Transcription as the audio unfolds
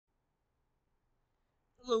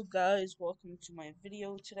Hello guys, welcome to my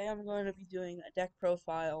video. Today I'm going to be doing a deck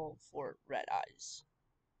profile for Red Eyes.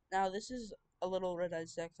 Now this is a little Red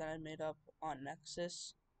Eyes deck that I made up on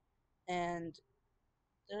Nexus, and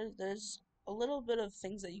there's a little bit of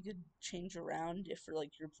things that you could change around if for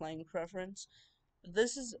like your playing preference. But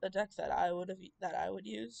this is a deck that I would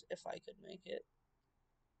use if I could make it.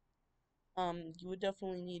 You would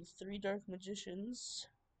definitely need 3 Dark Magicians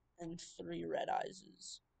and 3 Red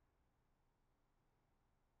Eyes.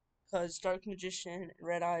 Because Dark Magician and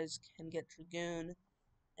Red Eyes can get Dragoon,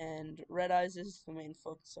 and Red Eyes is the main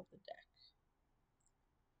focus of the deck.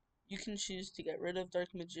 You can choose to get rid of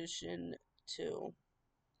Dark Magician to...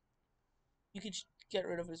 You could get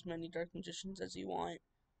rid of as many Dark Magicians as you want,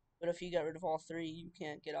 but if you get rid of all 3, you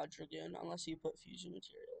can't get out Dragoon unless you put fusion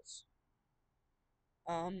materials.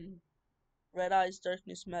 Red Eyes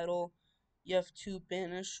Darkness Metal, you have to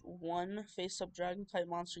banish 1 face-up dragon-type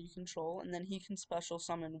monster you control, and then he can special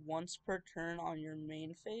summon once per turn on your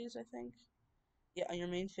main phase, I think. Yeah, on your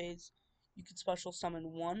main phase, you can special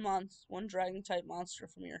summon one dragon type monster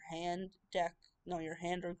from your hand, your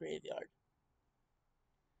hand or graveyard.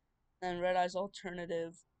 Then Red Eyes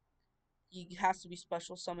Alternative, you have to be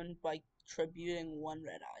special summoned by tributing 1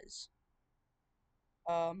 Red Eyes.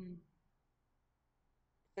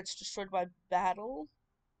 If it's destroyed by battle,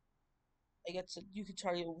 you could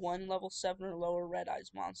target 1 level 7 or lower Red Eyes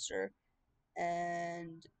monster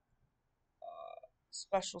and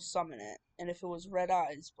special summon it. And if it was Red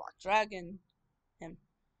Eyes Black Dragon, him,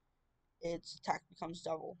 its attack becomes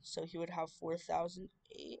double. So he would have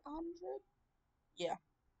 4,800? Yeah.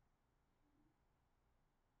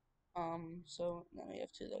 So now we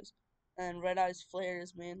have 2 of those. And Red Eyes Flare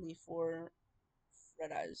is mainly for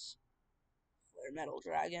Red Eyes Flare Metal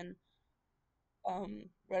Dragon.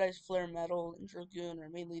 Red Eyes Flare Metal and Dragoon are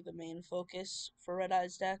mainly the main focus for Red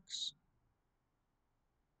Eyes decks.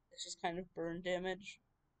 It's just kind of burn damage.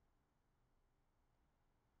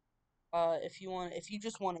 If you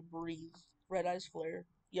just want to breathe Red Eyes Flare,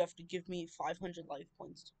 you have to give me 500 life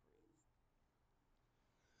points to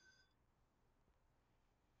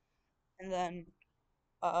breathe. And then,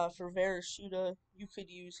 for Verishuda, you could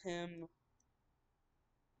use him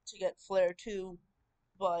to get Flare too,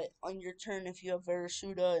 but on your turn, if you have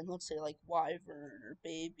Verishuda and let's say like Wyvern or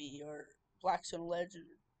Baby or Blackstone Legend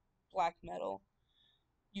or Black Metal,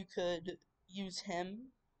 you could use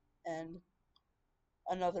him and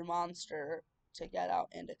another monster to get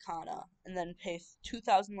out Indicana, and then pay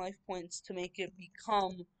 2,000 life points to make it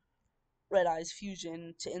become Red Eyes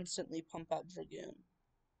Fusion to instantly pump out Dragoon.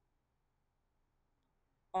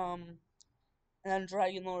 And then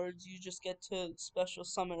Dragon Lords, you just get to special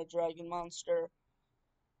summon a dragon monster.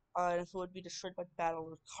 And if it would be destroyed by battle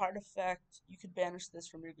or card effect, you could banish this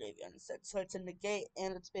from your graveyard instead. So it's a negate,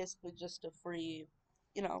 and it's basically just a free,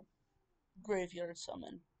 graveyard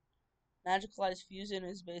summon. Magical Eyes Fusion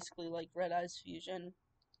is basically like Red Eyes Fusion.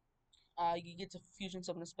 You get to fusion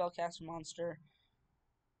summon a spellcaster monster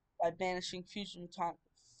by banishing fusion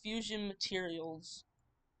materials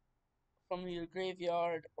from your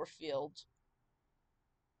graveyard or field,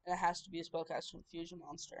 and it has to be a spellcaster fusion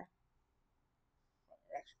monster.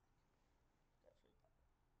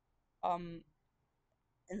 Um,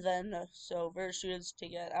 and then so Verishuda's to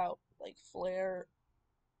get out like Flare.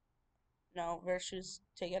 No, Verishuda's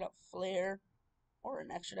to get out Flare or an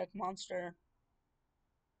extra deck monster.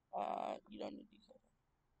 You don't need to be.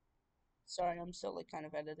 Sorry, I'm still like kind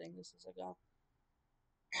of editing this as I go.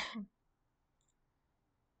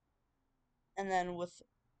 And then with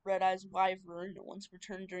Red Eyes Wyvern, once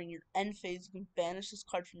returned during your end phase, you can banish this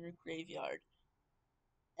card from your graveyard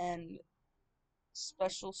and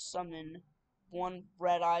special summon 1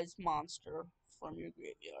 Red Eyes monster from your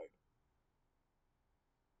graveyard.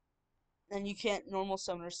 Then you can't normal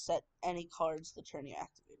summon or set any cards the turn you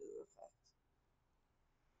activated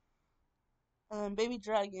the effect. Baby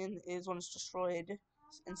Dragon is when it's destroyed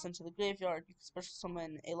and sent to the graveyard, you can special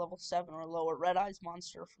summon a level 7 or lower Red Eyes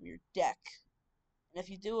monster from your deck. And if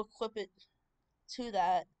you do equip it to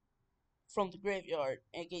that from the graveyard,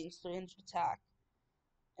 it gains 300 attack.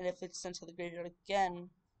 And if it's sent to the graveyard again,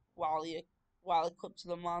 while equipped to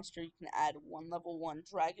the monster, you can add 1 level 1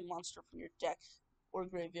 dragon monster from your deck or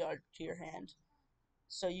graveyard to your hand.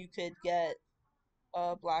 So you could get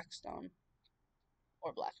Blackstone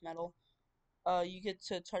or Black Metal. You get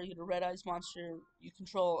to target a Red Eyes monster you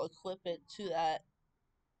control, equip it to that.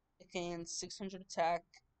 It gains 600 attack,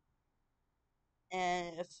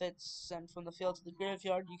 and if it's sent from the field to the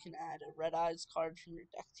graveyard, you can add a Red Eyes card from your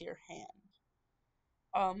deck to your hand.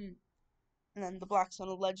 And then the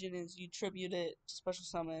Blackstone Legend is you tribute it to special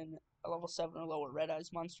summon a level 7 or lower Red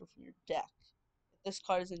Eyes monster from your deck. this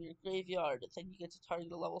card is in your graveyard, then you get to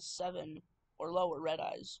target a level 7 or lower Red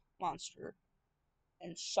Eyes monster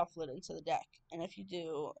and shuffle it into the deck. And if you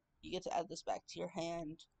do, you get to add this back to your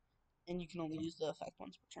hand, and you can only use the effect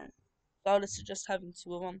once per turn. So I would suggest having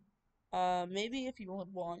two of them. Maybe if you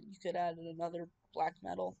would want, you could add another black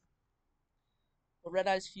metal. But Red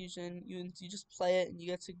Eyes Fusion, you just play it, and you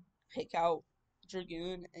get to pick out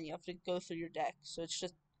Dragoon, and you have to go through your deck. So it's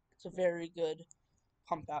a very good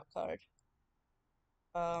pump out card.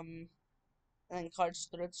 And then cards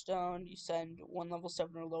Threadstone, you send one level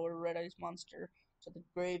 7 or lower Red Eyes monster to the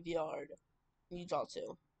graveyard, and you draw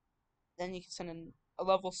two. Then you can send in a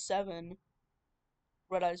level 7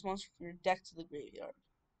 Red Eyes monster from your deck to the graveyard.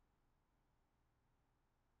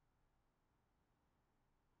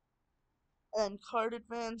 And card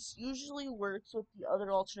advance usually works with the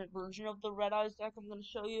other alternate version of the Red Eyes deck I'm going to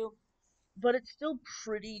show you, but it's still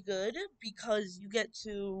pretty good because you get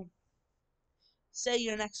to say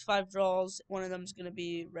your next 5 draws, one of them is going to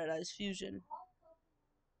be Red Eyes Fusion.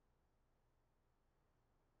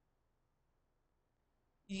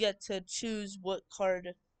 You get to choose what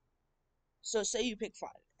card. So say you pick 5,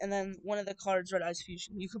 and then one of the cards Red Eyes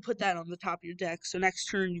Fusion. You could put that on the top of your deck. So next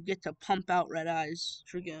turn you get to pump out Red Eyes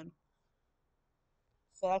Dragoon.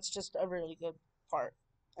 So that's just a really good part.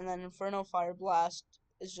 And then Inferno Fire Blast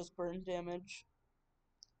is just burn damage.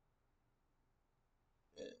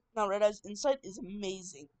 Now Red Eyes Insight is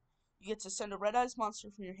amazing. You get to send a Red Eyes monster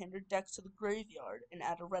from your hand or deck to the graveyard and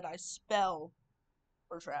add a Red Eyes spell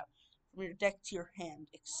or trap from your deck to your hand,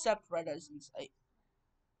 except Red Eyes Insight,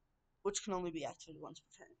 which can only be activated once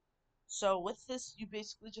per turn. So with this, you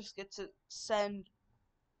basically just get to send.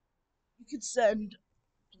 You could send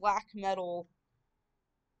black metal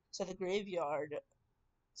to the graveyard,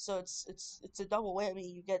 so it's a double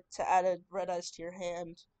whammy. You get to add a Red Eyes to your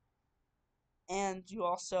hand, and you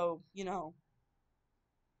also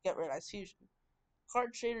get Red Eyes Fusion.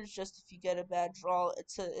 Card Trader is just if you get a bad draw.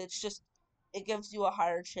 It gives you a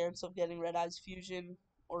higher chance of getting Red Eyes Fusion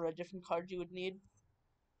or a different card you would need.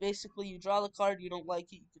 Basically, you draw the card, you don't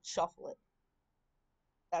like it, you could shuffle it.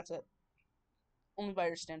 That's it. Only by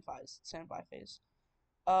your standby phase.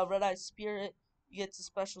 Red Eyes Spirit, you get to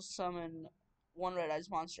special summon one Red Eyes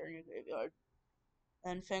monster in your graveyard.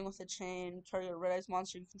 And Fang with a Chain, target a Red Eyes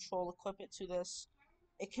monster you control, equip it to this.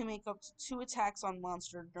 It can make up to 2 attacks on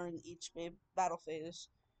monster during each battle phase.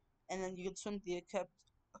 And then you can swing the equipped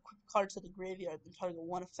card to the graveyard and target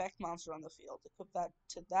one effect monster on the field. Equip that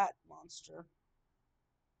to that monster.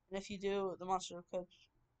 And if you do, the monster equips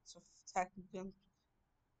attack again.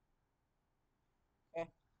 Okay.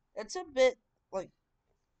 It's a bit like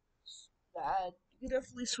bad. You can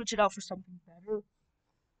definitely switch it out for something better.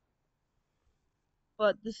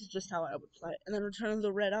 But this is just how I would play it. And then Return of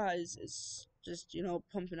the Red Eyes is just,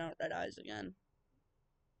 pumping out Red Eyes again.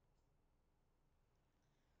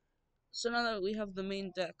 So now that we have the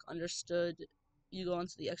main deck understood, you go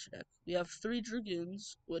into the extra deck. We have 3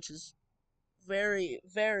 Dragoons, which is very,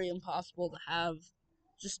 very impossible to have.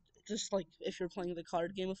 Just like if you're playing the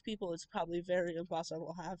card game with people, it's probably very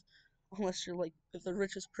impossible to have. Unless you're like the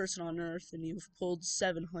richest person on earth and you've pulled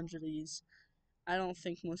 700 of these. I don't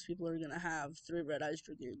think most people are gonna have 3 Red Eyes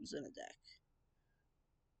Dragoons in a deck.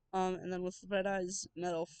 And then with Red Eyes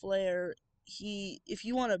Metal Flare, if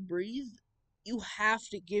you want to breathe, you have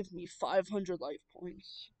to give me 500 life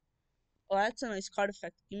points. Oh, that's a nice card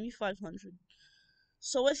effect. Give me 500.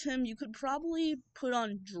 So with him, you could probably put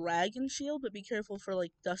on Dragon Shield, but be careful for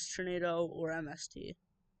like Dust Tornado or MST.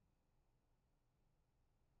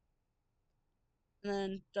 And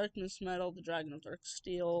then Darkness Metal, the Dragon of Dark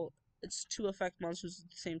Steel. It's 2 effect monsters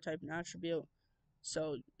with the same type and attribute.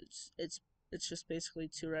 So it's just basically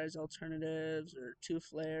 2 res alternatives, or 2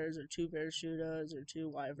 flares, or 2 Bearshudas, or 2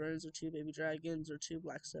 wyverns, or 2 baby dragons, or 2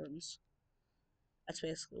 blackstones. That's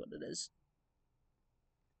basically what it is.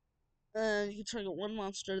 And you can target 1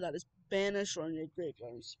 monster that is banished or in your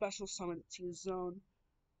graveyard. Special summon it to your zone.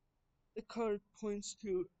 The card points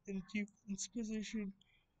to in defense position,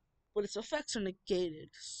 but its effects are negated,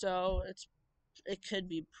 so it could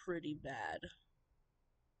be pretty bad.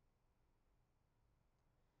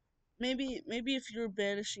 Maybe if you're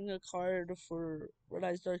banishing a card for Red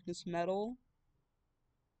Eyes Darkness Metal,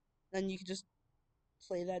 then you could just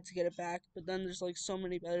play that to get it back. But then there's like so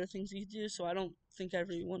many other things you could do, so I don't think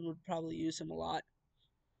everyone would probably use him a lot.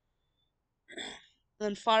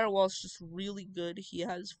 Then Firewall's just really good. He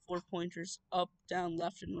has 4 pointers up, down,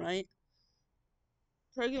 left, and right.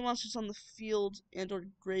 Target monsters on the field and or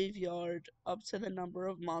graveyard up to the number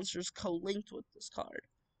of monsters co-linked with this card,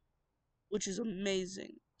 which is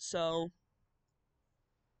amazing. So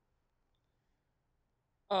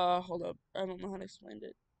Hold up. I don't know how to explain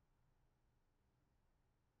it.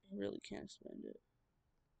 I really can't explain it.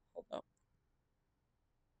 Hold up.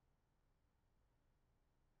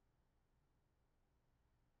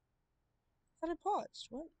 I thought I paused.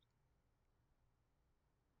 What?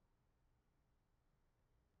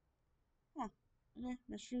 Huh. Okay,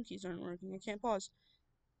 my stream keys aren't working. I can't pause.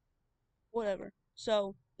 Whatever.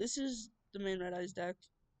 So, this is the main Red Eyes deck.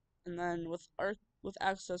 And then with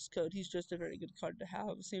Access Code, he's just a very good card to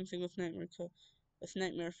have. Same thing with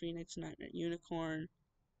Nightmare Phoenix, Nightmare Unicorn.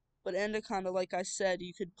 But Anaconda, like I said,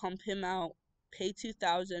 you could pump him out, pay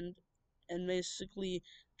 2,000, and basically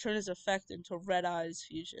turn his effect into Red Eyes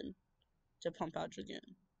Fusion to pump out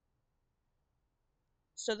Dragoon.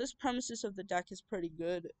 So this premises of the deck is pretty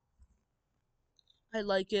good. I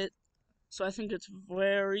like it, so I think it's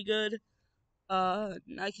very good. I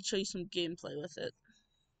can show you some gameplay with it.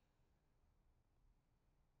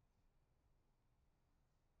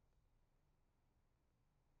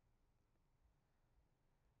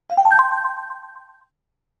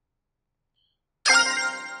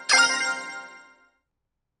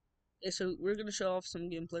 Okay, so we're gonna show off some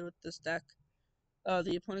gameplay with this deck.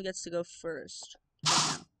 The opponent gets to go first.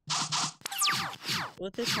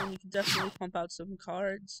 With this one, you can definitely pump out some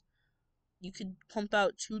cards. You could pump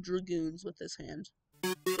out 2 Dragoons with this hand.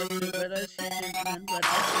 With Red Eyes Fusion and Red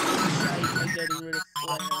Eyes Sight by getting rid of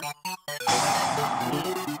Flare.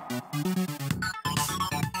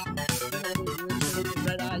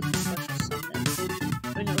 Red Eyes Special Summon.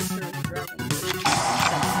 When you return the Dragon.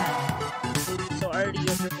 So already you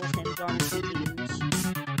have your full hand gone into Dragoons.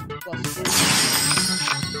 Plus 4.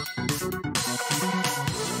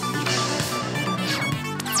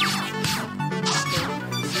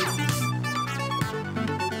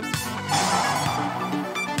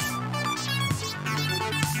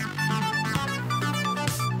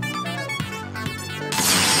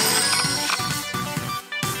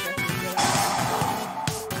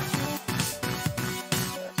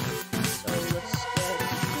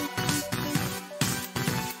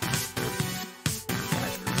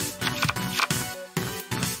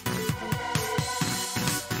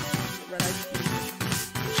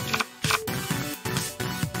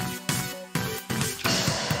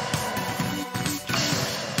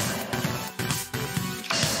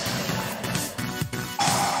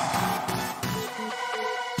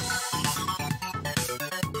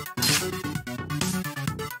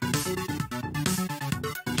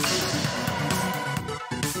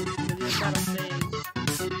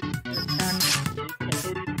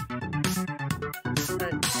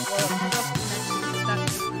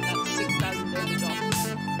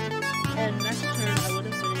 And next turn, I would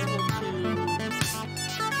have been able to play the red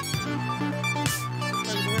monster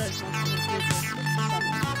with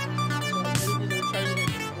so I'm either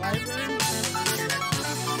targeting the library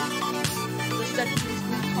and this deck is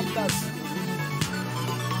going to pump out.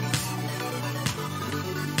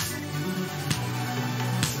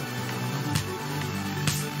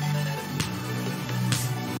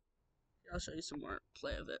 I'll show you some more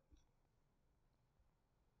play of it.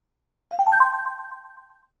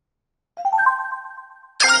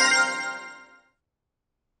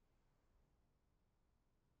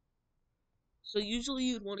 So usually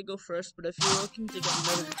you'd want to go first, but if you're looking to get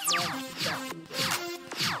another draw, definitely go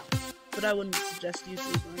first. But I wouldn't suggest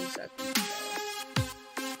usually going second.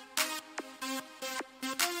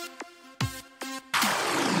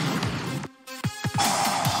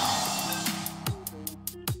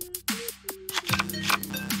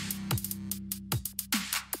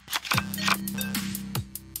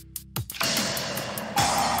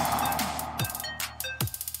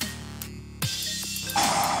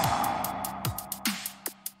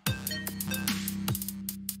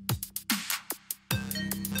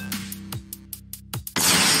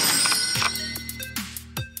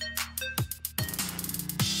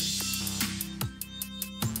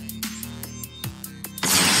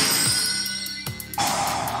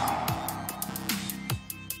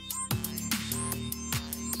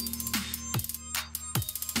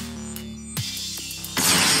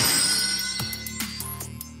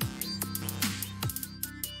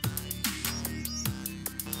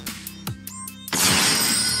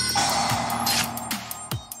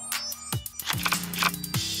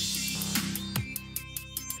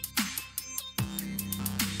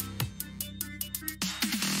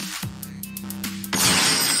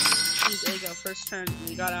 There you go, first turn,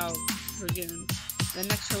 we got out Dragoon. Then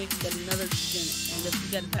next turn we can get another Dragoon, and if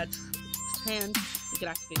we get a bad hand, we can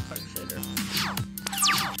activate Card Trader.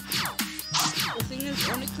 The thing is,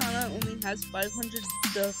 Anaconda only has 500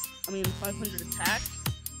 attack,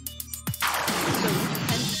 so we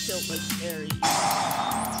can kill like very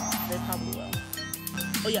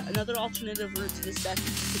Oh yeah, another alternative route to this deck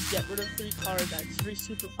is to get rid of 3 cards, add 3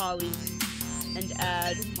 super polys, and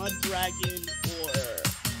add Mud Dragon or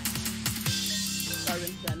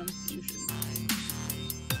Starving Venom Fusion.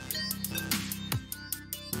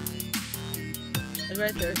 Like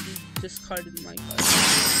right there, he discarded my card.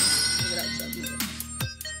 Check it out, so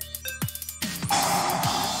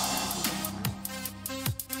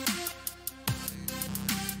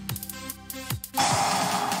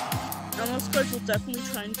now most cards will definitely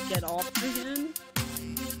try and get off Dragoon,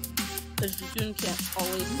 because Dragoon can't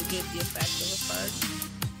always negate the effect of a card.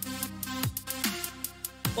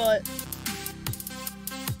 But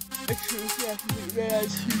actually, we have to make Red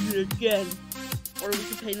Eyes Fusion again, or we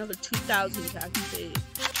can pay another 2,000 to activate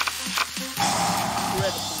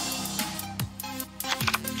Red Eyes.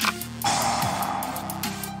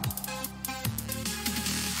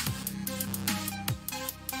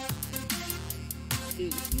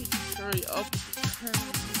 Dude, you need to hurry up with the turn.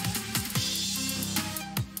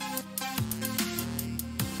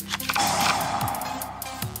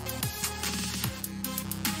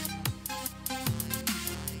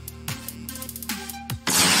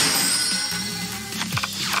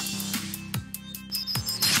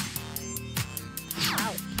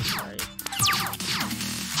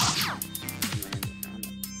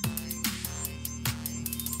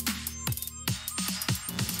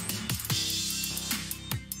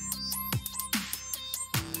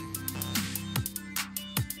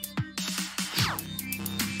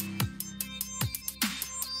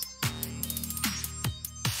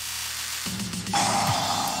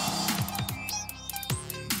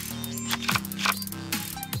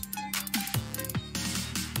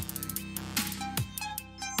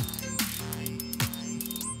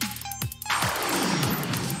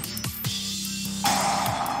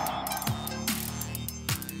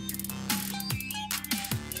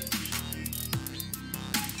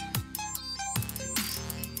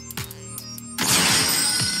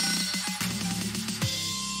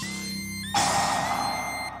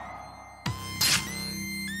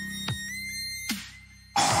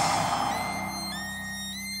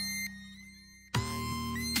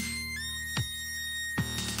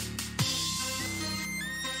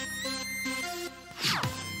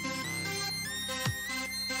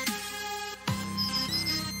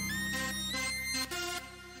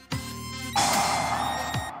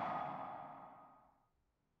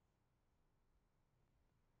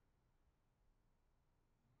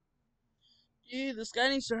 Dude, this guy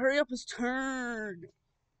needs to hurry up his turn.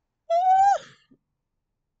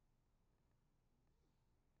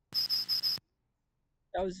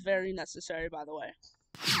 That was very necessary, by the way.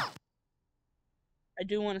 I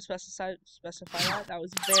do want to specify that. That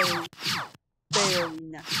was very, very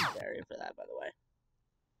necessary for that, by the way.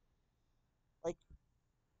 Like,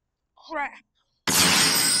 crap.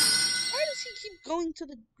 Why does he keep going to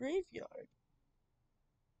the graveyard?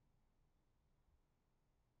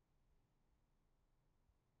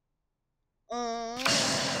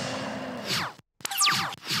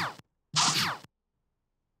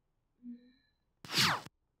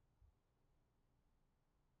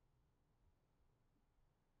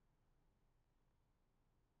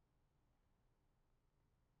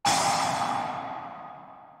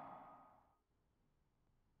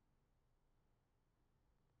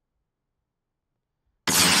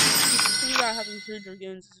 The thing about having 3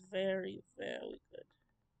 dragoons is very, very good.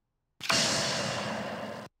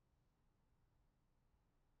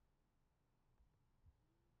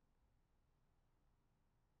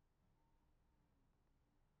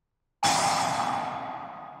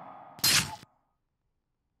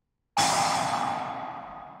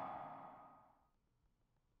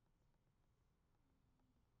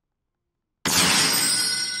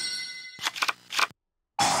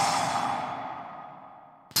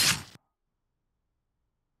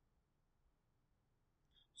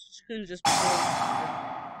 She couldn't just pull.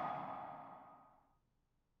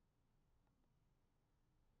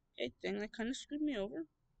 Okay, dang, that kind of screwed me over.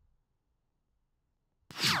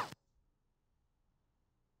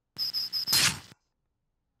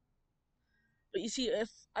 But you see, if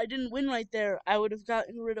I didn't win right there, I would have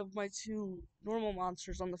gotten rid of my 2 normal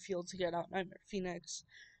monsters on the field to get out Nightmare Phoenix,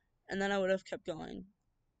 and then I would have kept going.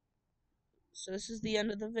 So this is the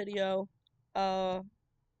end of the video.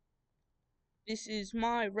 This is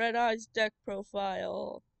my Red Eyes deck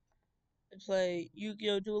profile. I play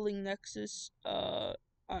Yu-Gi-Oh! Dueling Nexus.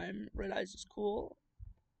 I'm Red Eyes is cool.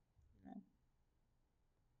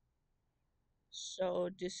 So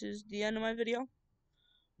this is the end of my video.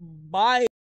 Bye.